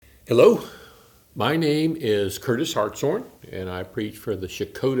Hello, my name is Curtis Hartshorn, and I preach for the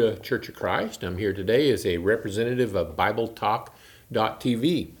Shakota Church of Christ. I'm here today as a representative of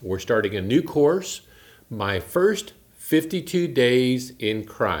BibleTalk.tv. We're starting a new course, my first 52 days in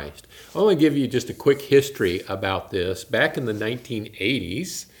Christ. I want to give you just a quick history about this. Back in the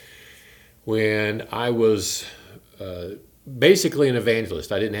 1980s, when I was basically an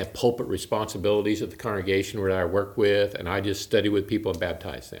evangelist. I didn't have pulpit responsibilities at the congregation where I worked with, and I just studied with people and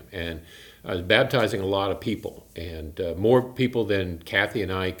baptized them. And I was baptizing a lot of people, and more people than Kathy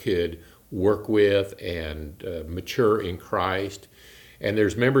and I could work with and mature in Christ. And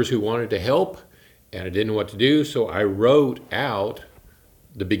there's members who wanted to help, and I didn't know what to do, so I wrote out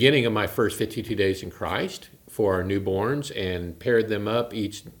the beginning of my first 52 days in Christ for our newborns and paired them up,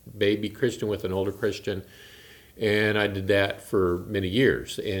 each baby Christian with an older Christian. And I did that for many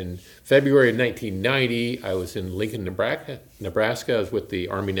years. In February of 1990, I was in Lincoln, Nebraska. I was with the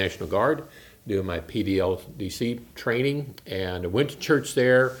Army National Guard doing my PDLDC training. And I went to church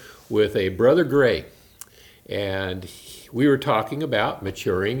there with a Brother Gray. And we were talking about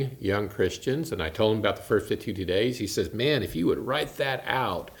maturing young Christians. And I told him about the first 52 days. He says, man, if you would write that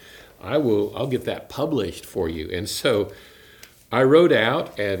out, I'll get that published for you. And so I wrote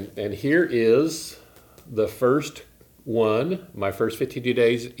out, and here is the first one, my first 52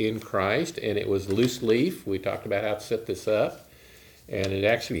 days in Christ, and it was loose leaf. We talked about how to set this up, and it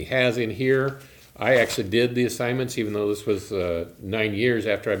actually has in here, I actually did the assignments, even though this was 9 years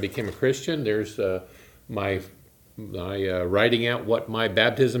after I became a Christian. There's my writing out what my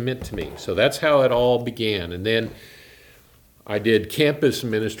baptism meant to me. So that's how it all began. And then I did campus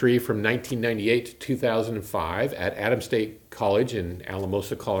ministry from 1998 to 2005 at Adams State College in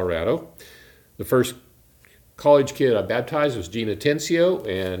Alamosa, Colorado. The first college kid I baptized was Gene Atencio,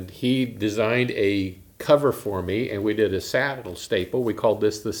 and he designed a cover for me, and we did a saddle staple. We called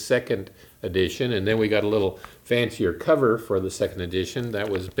this the second edition, and then we got a little fancier cover for the second edition. That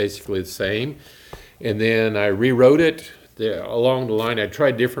was basically the same. And then I rewrote it along the line. I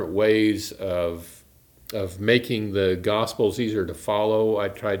tried different ways of making the Gospels easier to follow. I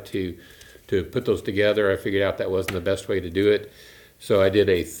tried to put those together. I figured out that wasn't the best way to do it. So I did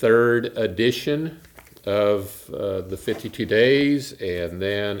a third edition of the 52 days, and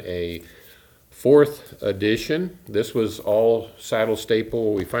then a fourth edition. This was all saddle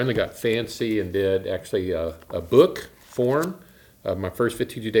staple. We finally got fancy and did actually a book form of my first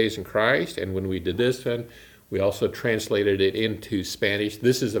 52 days in Christ. And when we did this one, we also translated it into Spanish.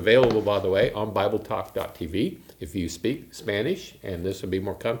 This is available, by the way, on BibleTalk.tv if you speak Spanish, and this will be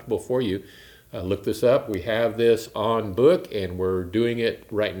more comfortable for you. Look this up. We have this on book, and we're doing it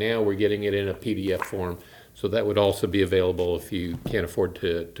right now. We're getting it in a PDF form, so that would also be available if you can't afford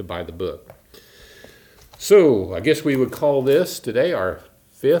to buy the book. So I guess we would call this today our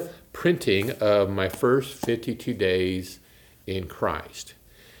fifth printing of my first 52 days in Christ.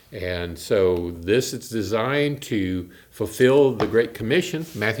 And so this is designed to fulfill the Great Commission.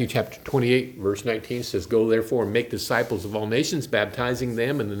 Matthew chapter 28, verse 19 says, "Go therefore and make disciples of all nations, baptizing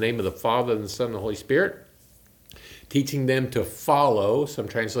them in the name of the Father and the Son and the Holy Spirit, teaching them to follow," some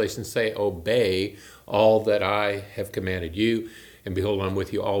translations say obey, "all that I have commanded you. And behold, I'm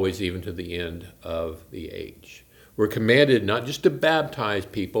with you always, even to the end of the age." We're commanded not just to baptize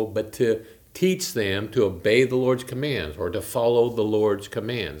people, but to teach them to obey the Lord's commands or to follow the Lord's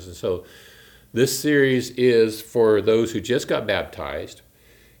commands. And so this series is for those who just got baptized.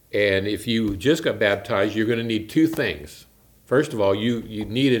 And if you just got baptized, you're going to need two things. First of all, you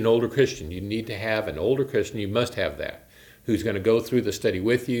need an older Christian. You need to have an older Christian. You must have that, who's going to go through the study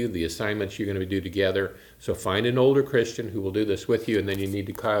with you, the assignments you're going to do together. So find an older Christian who will do this with you, and then you need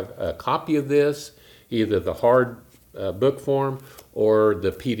to have a copy of this, either the hard book form or the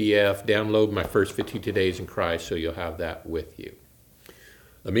PDF. Download my first 52 days in Christ, so you'll have that with you.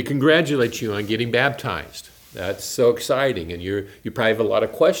 Let me congratulate you on getting baptized. That's so exciting, and you probably have a lot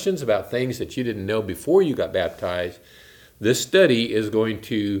of questions about things that you didn't know before you got baptized. This study is going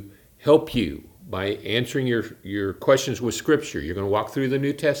to help you by answering your questions with Scripture. You're going to walk through the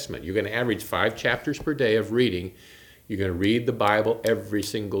New Testament. You're going to average 5 chapters per day of reading. You're going to read the Bible every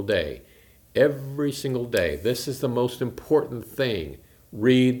single day. Every single day. This is the most important thing.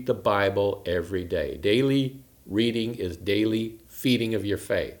 Read the Bible every day. Daily reading is daily feeding of your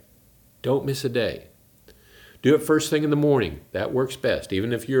faith. Don't miss a day. Do it first thing in the morning. That works best.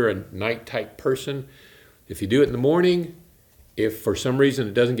 Even if you're a night type person, if you do it in the morning, if for some reason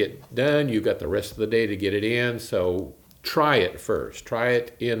it doesn't get done, you've got the rest of the day to get it in. So try it first. Try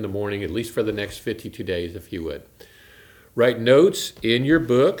it in the morning, at least for the next 52 days, if you would. Write notes in your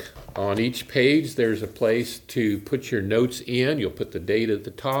book. On each page, there's a place to put your notes in. You'll put the date at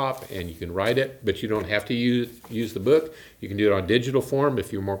the top, and you can write it, but you don't have to use the book. You can do it on digital form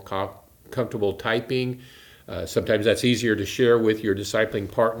if you're more comfortable typing. Sometimes that's easier to share with your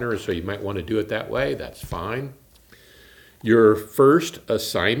discipling partner, so you might want to do it that way. That's fine. Your first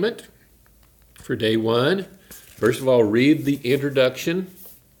assignment for day one, first of all, read the introduction.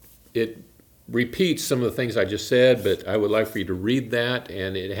 It repeats some of the things I just said, but I would like for you to read that,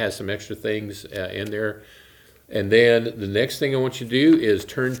 and it has some extra things in there. And then the next thing I want you to do is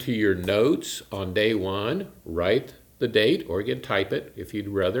turn to your notes on day one, write the date, or you can type it if you'd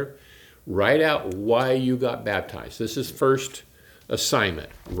rather. Write out why you got baptized. This is first assignment.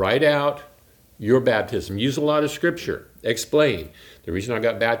 Write out your baptism. Use a lot of scripture. Explain. The reason I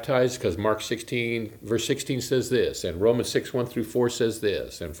got baptized is because Mark 16, verse 16 says this, and Romans 6, 1 through 4 says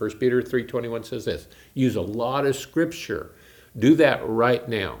this, and 1 Peter 3, 21 says this. Use a lot of scripture. Do that right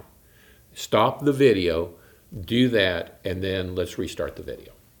now. Stop the video, do that, and then let's restart the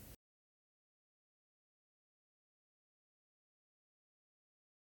video.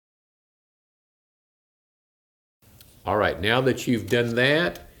 All right, now that you've done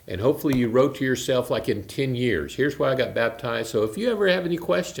that, and hopefully you wrote to yourself like in 10 years, here's why I got baptized. So if you ever have any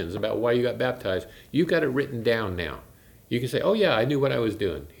questions about why you got baptized, you've got it written down now. You can say, oh yeah, I knew what I was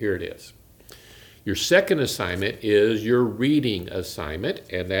doing. Here it is. Your second assignment is your reading assignment,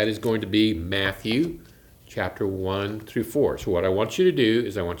 and that is going to be Matthew chapter 1 through 4. So what I want you to do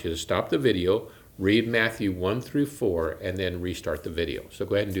is I want you to stop the video, read Matthew 1 through 4, and then restart the video. So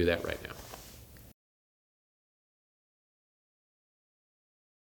go ahead and do that right now.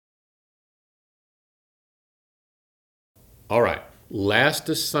 All right, last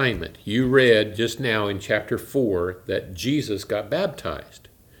assignment. You read just now in chapter 4 that Jesus got baptized.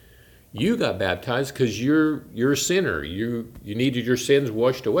 You got baptized because you're a sinner. You needed your sins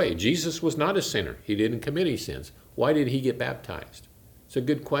washed away. Jesus was not a sinner. He didn't commit any sins. Why did he get baptized? It's a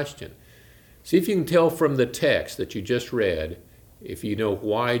good question. See if you can tell from the text that you just read if you know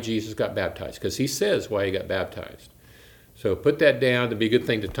why Jesus got baptized, because he says why he got baptized. So put that down to be a good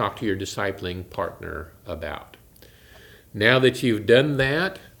thing to talk to your discipling partner about. Now that you've done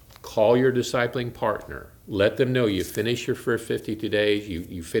that, call your discipling partner. Let them know you finished your first 52 days,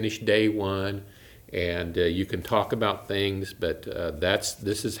 you finished day one, and you can talk about things, but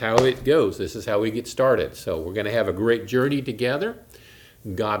this is how it goes. This is how we get started. So we're going to have a great journey together.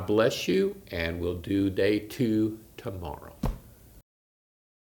 God bless you, and we'll do day 2 tomorrow.